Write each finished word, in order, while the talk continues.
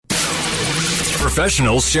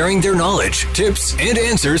professionals sharing their knowledge, tips, and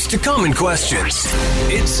answers to common questions.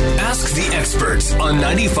 It's Ask the Experts on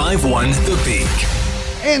 95.1 The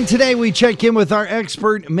Peak. And today we check in with our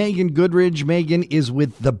expert, Megan Goodridge. Megan is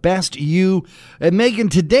with The Best You. And Megan,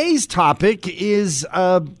 today's topic is,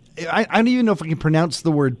 I don't even know if I can pronounce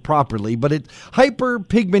the word properly, but it's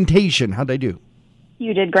hyperpigmentation. How'd I do?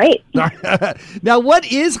 You did great. Now,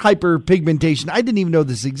 what is hyperpigmentation? I didn't even know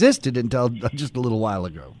this existed until just a little while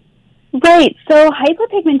ago. Right. So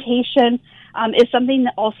hyperpigmentation is something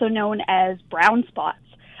that also known as brown spots.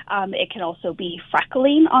 It can also be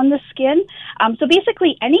freckling on the skin. So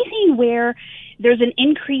basically anything where there's an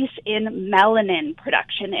increase in melanin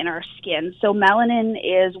production in our skin. So melanin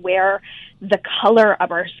is where the color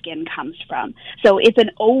of our skin comes from. So it's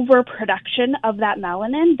an overproduction of that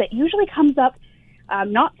melanin that usually comes up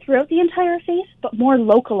not throughout the entire face, but more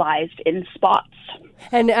localized in spots.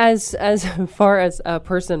 And as far as a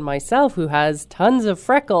person myself who has tons of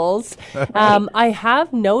freckles, I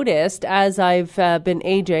have noticed as I've been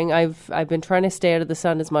aging, I've been trying to stay out of the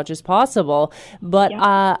sun as much as possible. But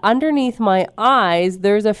underneath my eyes,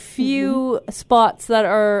 there's a few spots that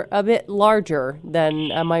are a bit larger than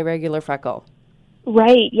my regular freckle.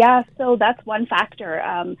 Right. Yeah. So that's one factor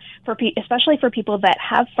especially for people that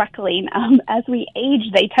have freckling. As we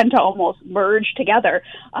age, they tend to almost merge together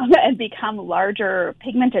and become larger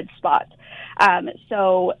pigmented spots.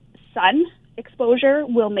 So sun exposure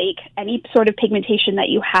will make any sort of pigmentation that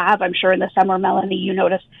you have. I'm sure in the summer, Melanie, you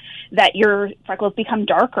notice that your freckles become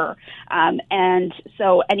darker. And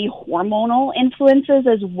so any hormonal influences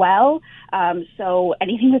as well. So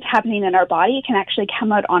anything that's happening in our body can actually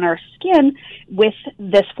come out on our skin with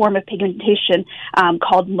this form of pigmentation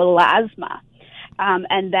called melasma.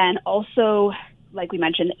 And then also, like we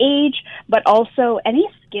mentioned, age, but also any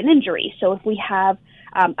skin injury. So if we have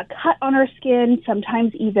a cut on our skin,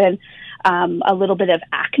 sometimes even a little bit of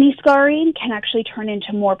acne scarring can actually turn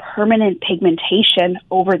into more permanent pigmentation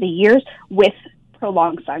over the years with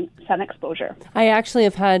prolonged sun exposure. I actually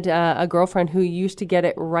have had a girlfriend who used to get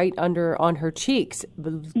it right under on her cheeks,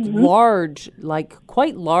 large, like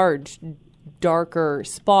quite large, darker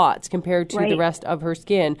spots compared to the rest of her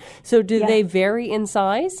skin. So do they vary in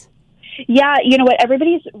size? Yeah, you know what,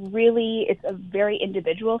 it's a very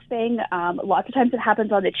individual thing. Lots of times it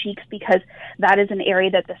happens on the cheeks because that is an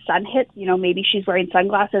area that the sun hits. You know, maybe she's wearing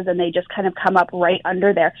sunglasses and they just kind of come up right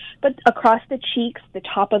under there. But across the cheeks, the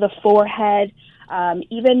top of the forehead,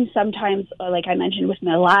 even sometimes, like I mentioned with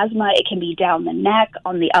melasma, it can be down the neck,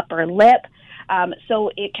 on the upper lip.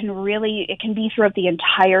 So it can be throughout the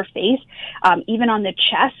entire face, even on the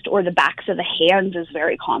chest or the backs of the hands is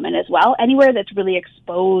very common as well. Anywhere that's really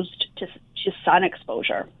exposed to sun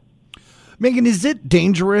exposure. Megan, is it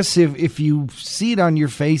dangerous if you see it on your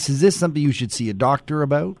face? Is this something you should see a doctor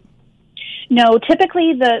about? No,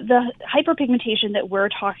 typically the hyperpigmentation that we're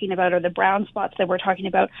talking about, or the brown spots that we're talking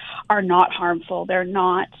about, are not harmful. They're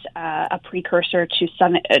not a precursor to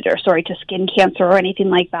to skin cancer or anything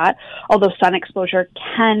like that. Although sun exposure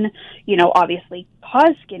can, obviously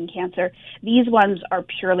cause skin cancer, these ones are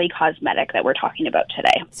purely cosmetic that we're talking about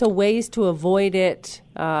today. So ways to avoid it,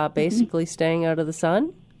 basically staying out of the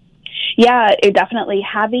sun? Yeah, definitely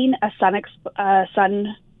having a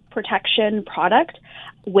sun protection product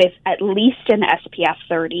with at least an SPF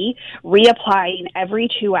 30, reapplying every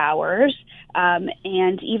 2 hours,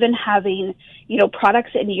 and even having,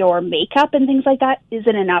 products in your makeup and things like that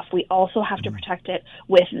isn't enough. We also have to protect it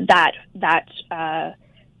with that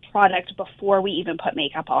product before we even put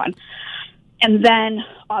makeup on. And then,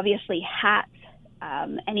 obviously, hats,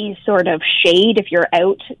 any sort of shade. If you're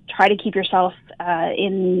out, try to keep yourself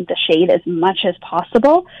in the shade as much as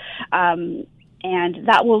possible. And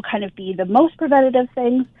that will kind of be the most preventative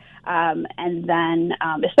things. And then,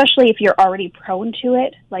 especially if you're already prone to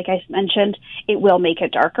it, like I mentioned, it will make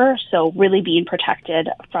it darker. So really being protected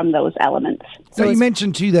from those elements. So you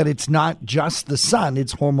mentioned, too, that it's not just the sun.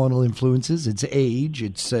 It's hormonal influences, it's age,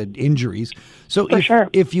 it's injuries. So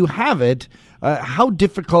if you have it, how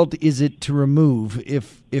difficult is it to remove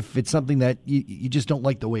if it's something that you just don't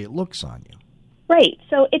like the way it looks on you? Right.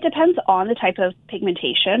 So it depends on the type of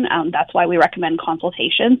pigmentation. That's why we recommend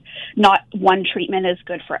consultations. Not one treatment is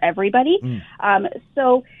good for everybody.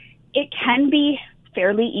 So it can be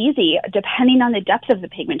fairly easy depending on the depth of the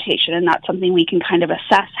pigmentation, and that's something we can kind of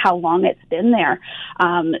assess how long it's been there.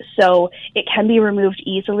 So it can be removed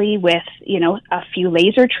easily with, a few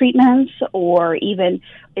laser treatments, or even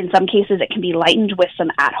in some cases it can be lightened with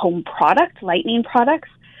some at-home lightening products.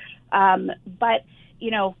 But,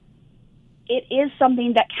 it is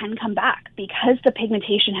something that can come back because the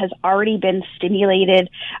pigmentation has already been stimulated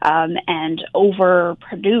and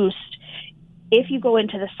overproduced. if you go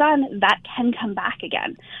into the sun, that can come back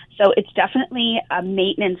again. So it's definitely a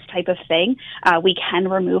maintenance type of thing. We can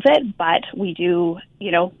remove it, but we do,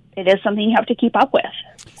 it is something you have to keep up with.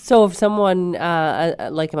 So if someone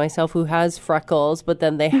like myself who has freckles, but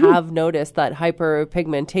then they have noticed that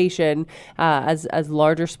hyperpigmentation as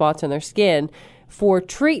larger spots on their skin, for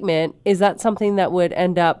treatment, is that something that would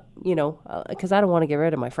end up, because I don't want to get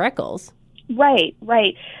rid of my freckles? Right.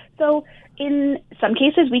 So in some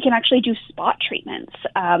cases, we can actually do spot treatments.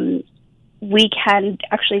 We can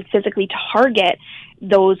actually physically target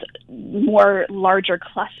those more larger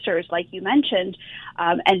clusters, like you mentioned,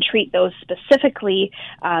 and treat those specifically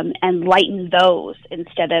and lighten those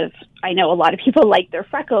instead of, I know a lot of people like their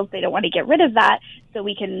freckles, they don't want to get rid of that, so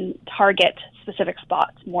we can target specific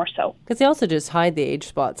spots more so. Because they also just hide the age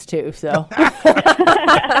spots too, so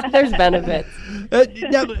there's benefits.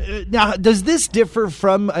 Now, does this differ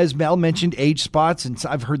from, as Mel mentioned, age spots? And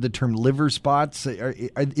I've heard the term liver spots.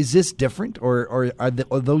 Is this different, or are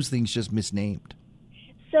those things just misnamed?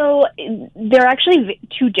 So they're actually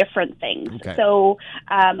two different things. Okay. So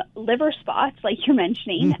liver spots, like you're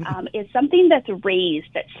mentioning, is something that's raised,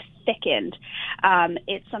 that's thickened.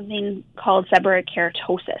 It's something called seborrheic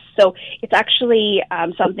keratosis. So it's actually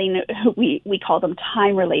something we call them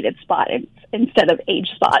time-related spots instead of age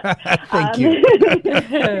spots. Thank you.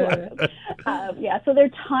 So they're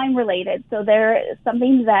time-related. So they're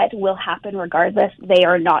something that will happen regardless. They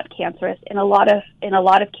are not cancerous. In a lot of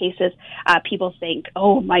cases, people think,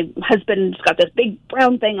 oh, my husband's got this big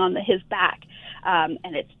brown thing on his back. And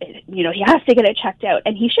he has to get it checked out,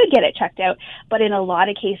 and he should get it checked out. But in a lot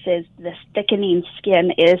of cases, this thickening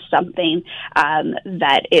skin is something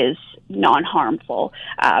that is non-harmful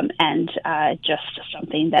and just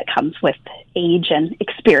something that comes with age and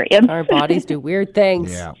experience. Our bodies do weird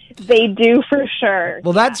things. Yeah. They do, for sure.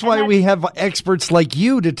 Well, that's why we have experts like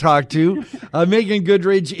you to talk to. Megan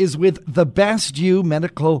Goodridge is with The Best You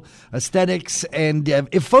Medical Aesthetics. And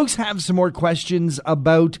if folks have some more questions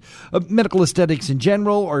about medical aesthetics in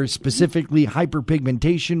general, or specifically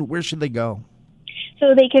hyperpigmentation, where should they go?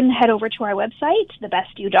 So they can head over to our website,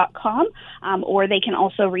 thebestyou.com, or they can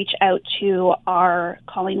also reach out to our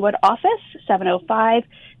Collingwood office,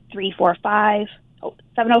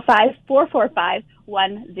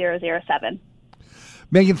 705-445-1007.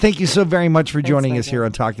 Megan, thank you so very much for joining us here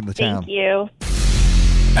on Talking the Town. Thank you.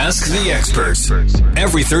 Ask the Experts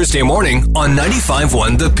every Thursday morning on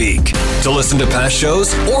 95.1 The Peak. To listen to past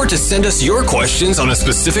shows or to send us your questions on a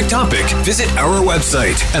specific topic, visit our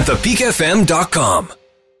website at thepeakfm.com.